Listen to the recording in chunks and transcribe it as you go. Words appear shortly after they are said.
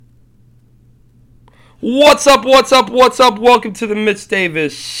What's up? Welcome to the Mitch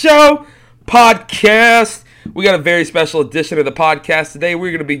Davis Show podcast. We got a very special edition of the podcast today.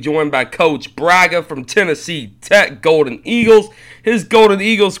 We're going to be joined by Coach Bragga from Tennessee Tech Golden Eagles. His Golden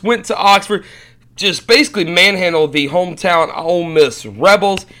Eagles went to Oxford, just basically manhandled the hometown Ole Miss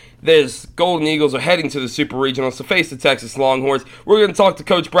Rebels. There's Golden Eagles are heading to the Super Regionals to face the Texas Longhorns. We're going to talk to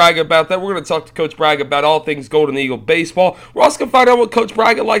Coach Bragga about that. We're going to talk to Coach Bragga about all things Golden Eagle baseball. We're also going to find out what Coach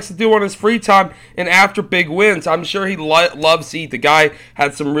Bragga likes to do on his free time and after big wins. I'm sure he loves to eat. The guy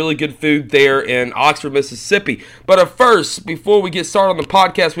had some really good food there in Oxford, Mississippi. But first, before we get started on the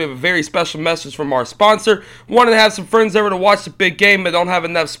podcast, we have a very special message from our sponsor. Wanted to have some friends over to watch the big game but don't have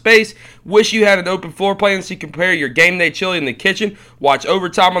enough space. Wish you had an open floor plan so you can prepare your game day chili in the kitchen. Watch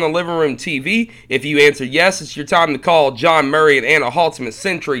overtime on the living room TV. If you answer yes, it's your time to call John Murray and Anna Haltzman at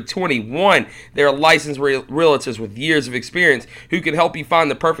Century 21. They're licensed realtors with years of experience who can help you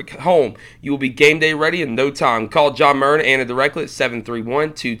find the perfect home. You will be game day ready in no time. Call John Murray and Anna directly at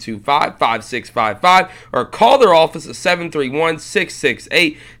 731-225-5655 or call their office at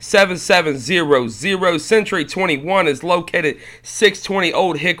 731-668-7700. Century 21 is located 620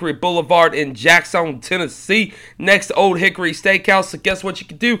 Old Hickory Boulevard in Jackson, Tennessee, next to Old Hickory Steakhouse. So guess what you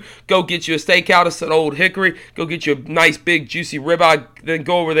can do? Go get you a steakhouse at Old Hickory. Go get you a nice, big, juicy ribeye. Then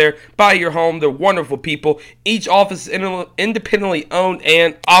go over there, buy your home. They're wonderful people. Each office is independently owned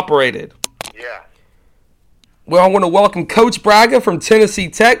and operated. Yeah. Well, I want to welcome Coach Bragga from Tennessee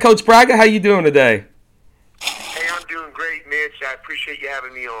Tech. Coach Bragga, how you doing today? Hey, I'm doing great, Mitch. I appreciate you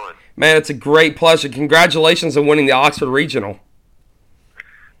having me on. Man, it's a great pleasure. Congratulations on winning the Oxford Regional.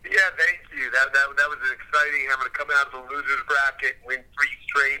 Yeah, thank you. That was exciting, having to come out of the losers bracket, win 3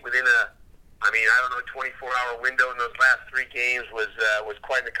 straight within a 24-hour window in those last 3 games was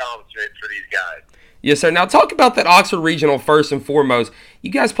quite an accomplishment for these guys. Yes, sir. Now, talk about that Oxford Regional first and foremost. You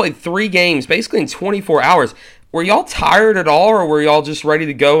guys played 3 games basically in 24 hours. Were y'all tired at all, or were y'all just ready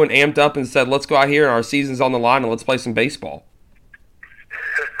to go and amped up and said, let's go out here and our season's on the line and let's play some baseball?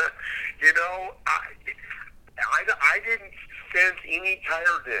 I didn't sense any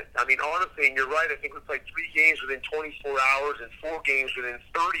tiredness. I mean, honestly, and you're right, I think we played 3 games within 24 hours and 4 games within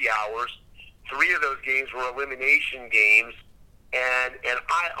 30 hours. 3 of those games were elimination games, and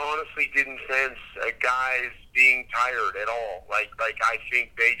I honestly didn't sense guys being tired at all. Like I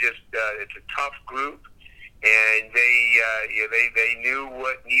think they just it's a tough group, and they knew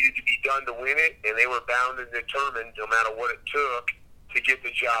what needed to be done to win it, and they were bound and determined, no matter what it took, to get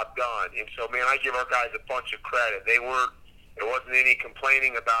the job done. And so, man, I give our guys a bunch of credit. There wasn't any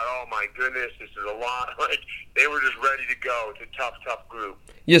complaining about, oh my goodness, this is a lot. Like, they were just ready to go. It's a tough group.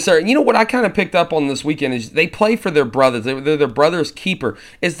 Yes, sir. You know what I kind of picked up on this weekend is they play for their brothers. They're their brother's keeper.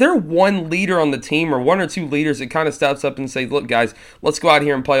 Is there one leader on the team or 1 or 2 leaders that kind of steps up and say, look, guys, let's go out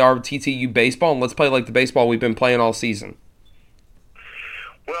here and play our TTU baseball and let's play like the baseball we've been playing all season?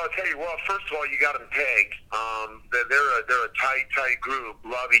 Well, I'll tell you what, first of all, you got them pegged. They're a tight group,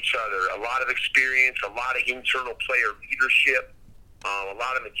 love each other, a lot of experience, a lot of internal player leadership, a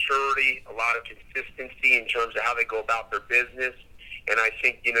lot of maturity, a lot of consistency in terms of how they go about their business. And I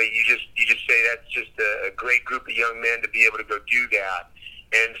think, you just say that's just a great group of young men to be able to go do that.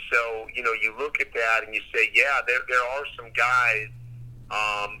 And so, you look at that and you say, yeah, there are some guys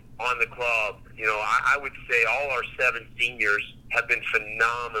on the club. I would say all our 7 seniors have been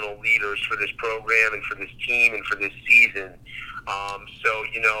phenomenal leaders for this program and for this team and for this season.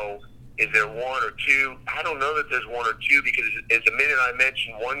 Is there 1 or 2? I don't know that there's 1 or 2 because as the minute I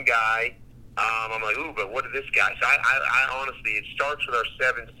mention one guy, I'm like, ooh, but what is this guy? So I honestly, it starts with our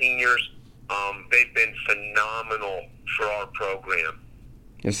 7 seniors. They've been phenomenal for our program.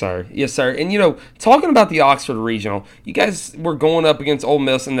 Yes, sir. Yes, sir. And, talking about the Oxford Regional, you guys were going up against Ole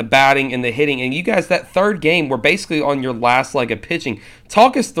Miss in the batting and the hitting, and you guys, that third game, were basically on your last leg of pitching.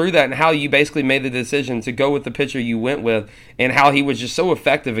 Talk us through that and how you basically made the decision to go with the pitcher you went with and how he was just so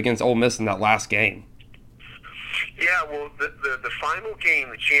effective against Ole Miss in that last game. Yeah, well, the final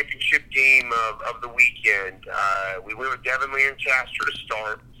game, the championship game of the weekend, we went with Devin Lancaster to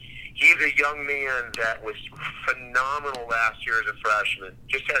start. He's a young man that was phenomenal last year as a freshman.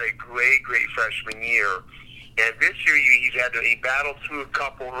 Just had a great freshman year. And this year he battled through a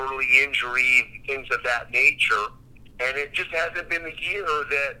couple early injuries, things of that nature. And it just hasn't been the year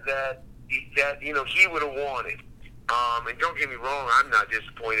that he would have wanted. And don't get me wrong, I'm not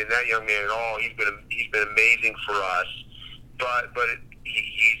disappointed in that young man at all. He's been amazing for us. But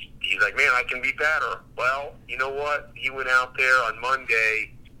he's like, man, I can be better. Well, you know what? He went out there on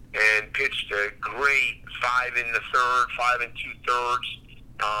Monday and pitched a great 5 in the third, 5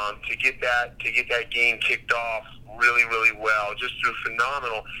 2/3, to get that game kicked off really, really well, just threw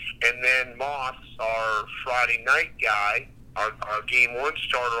phenomenal. And then Moss, our Friday night guy, our game one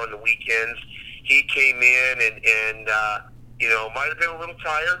starter on the weekends, he came in and might have been a little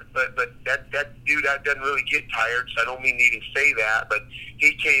tired, but that dude doesn't really get tired, so I don't mean to even say that, but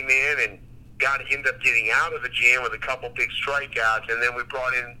he came in and ended up getting out of the jam with a couple big strikeouts, and then we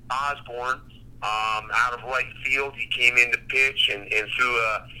brought in Osborne out of right field. He came in to pitch and threw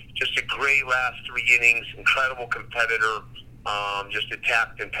just a great last 3 innings, incredible competitor, just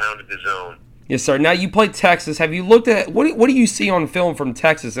attacked and pounded the zone. Yes, sir. Now, you played Texas. Have you looked at what do you see on film from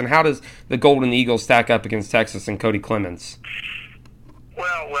Texas, and how does the Golden Eagles stack up against Texas and Cody Clemens?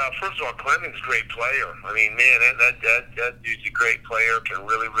 Well, first of all, Clemens, great player. I mean, man, that dude's a great player, can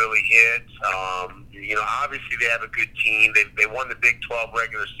really, really hit. Obviously they have a good team. They won the Big 12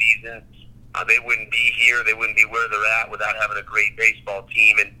 regular season. They wouldn't be here. They wouldn't be where they're at without having a great baseball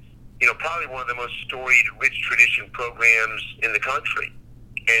team. And, probably one of the most storied, rich tradition programs in the country.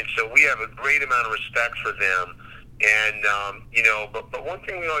 And so we have a great amount of respect for them. And, but one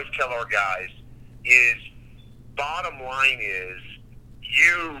thing we always tell our guys is, bottom line is,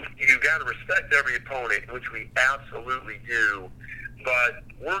 you got to respect every opponent, which we absolutely do. But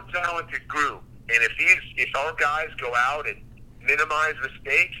we're a talented group, and if our guys go out and minimize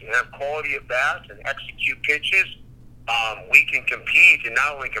mistakes and have quality at bats and execute pitches, we can compete, and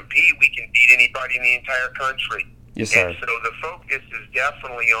not only compete, we can beat anybody in the entire country. Yes, sir. And so the focus is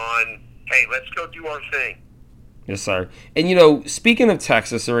definitely on, hey, let's go do our thing. Yes, sir. And speaking of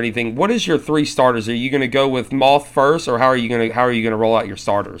Texas or anything, what is your 3 starters? Are you going to go with Moth first, or how are you going to roll out your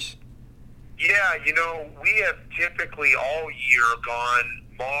starters? Yeah, we have typically all year gone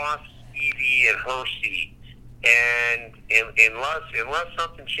Moss, Evie, and Hersey, and unless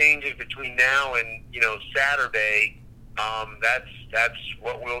something changes between now and Saturday, that's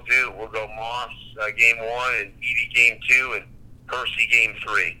what we'll do. We'll go Moss game 1 and Evie game 2 and Hersey game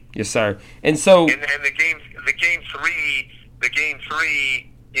 3. Yes, sir. And so, and the game three,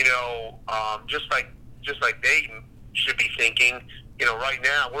 just like they should be thinking. Right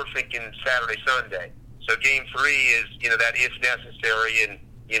now we're thinking Saturday, Sunday. So game 3 is that if necessary and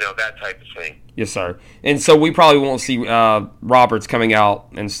that type of thing. Yes, sir. And so we probably won't see Roberts coming out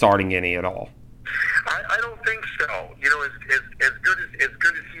and starting any at all. I don't think so. As good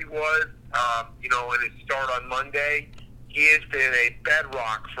as he was, in his start on Monday, he has been a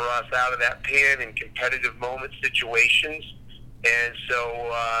bedrock for us out of that pen in competitive moment situations. And so,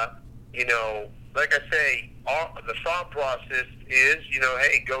 like I say, the thought process is,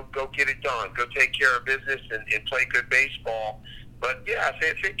 hey, go get it done. Go take care of business and play good baseball. But, yeah,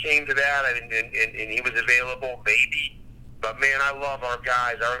 if it came to that and he was available, maybe. But, man, I love our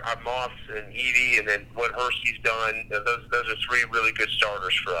guys, our Moss and Evie, and then what Hersey's done. Those are 3 really good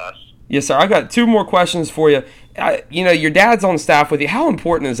starters for us. Yes, sir. I got 2 more questions for you. Your dad's on staff with you. How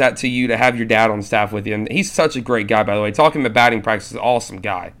important is that to you to have your dad on staff with you? And he's such a great guy, by the way. Talking about batting practice, is an awesome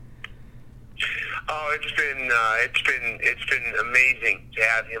guy. Oh, it's been amazing to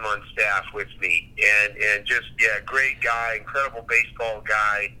have him on staff with me, and just great guy, incredible baseball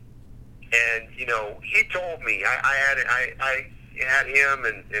guy. And he told me I had him,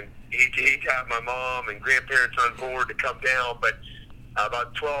 and he got my mom and grandparents on board to come down, but.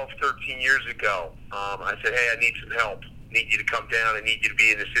 About 12, 13 years ago, I said, hey, I need some help. I need you to come down. I need you to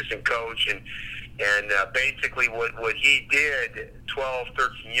be an assistant coach. And basically what he did 12,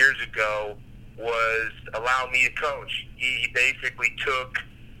 13 years ago was allow me to coach. He basically took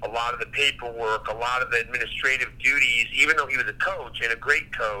a lot of the paperwork, a lot of the administrative duties. Even though he was a coach and a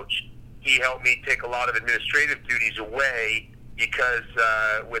great coach, he helped me take a lot of administrative duties away because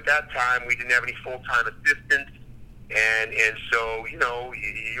with that time we didn't have any full-time assistants. And so,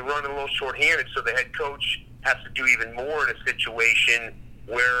 you're running a little short-handed, so the head coach has to do even more in a situation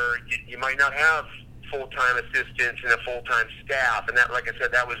where you might not have full-time assistants and a full-time staff. And that, like I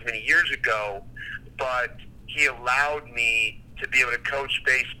said, that was many years ago. But he allowed me to be able to coach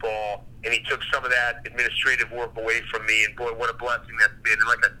baseball, and he took some of that administrative work away from me. And, boy, what a blessing that's been. And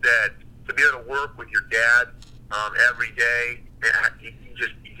like I said, to be able to work with your dad every day, you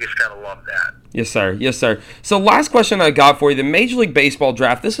just got to love that. Yes, sir. Yes, sir. So last question I got for you, the Major League Baseball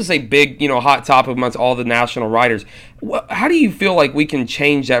draft, this is a big, hot topic amongst all the national writers. How do you feel like we can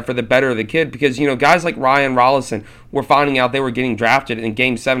change that for the better of the kid? Because, guys like Ryan Rollison were finding out they were getting drafted in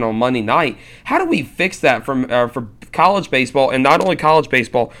Game 7 on Monday night. How do we fix that for college baseball, and not only college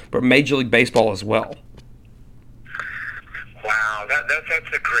baseball, but Major League Baseball as well? Wow,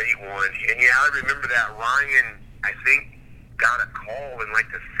 that's a great one. And, I remember that Ryan, I think, got a call in like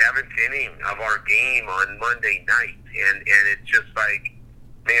the 7th inning of our game on Monday night, and it's just like,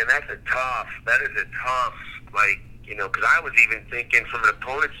 man, that is a tough because I was even thinking from an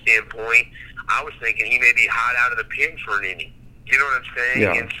opponent standpoint, I was thinking he may be hot out of the pin for an inning. You know what I'm saying?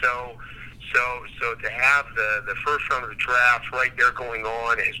 Yeah. And so to have the first round of the draft right there going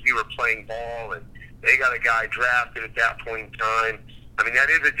on as we were playing ball, and they got a guy drafted at that point in time, I mean, that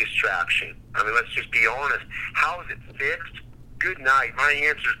is a distraction. I mean, let's just be honest. How is it fixed? Good night. My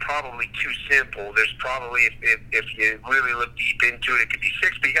answer is probably too simple. There's probably, if you really look deep into it, it could be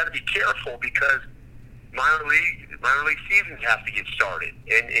fixed, but you got to be careful because minor league seasons have to get started,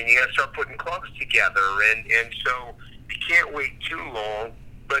 and you got to start putting clubs together, and so you can't wait too long.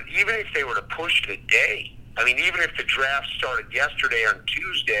 But even if they were to push it a day, I mean, even if the draft started yesterday on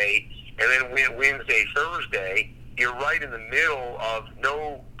Tuesday and then went Wednesday, Thursday, you're right in the middle of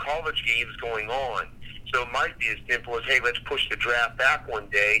no college games going on. So it might be as simple as, hey, let's push the draft back one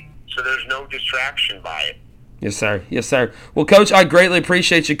day so there's no distraction by it. Yes, sir. Yes, sir. Well, Coach, I greatly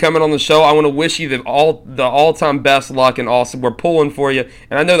appreciate you coming on the show. I want to wish you the all-time best luck and awesome. We're pulling for you,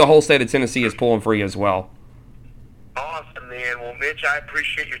 and I know the whole state of Tennessee is pulling for you as well. Awesome, man. Well, Mitch, I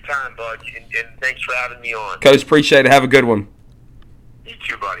appreciate your time, bud, and thanks for having me on. Coach, appreciate it. Have a good one. You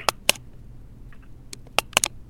too, bud.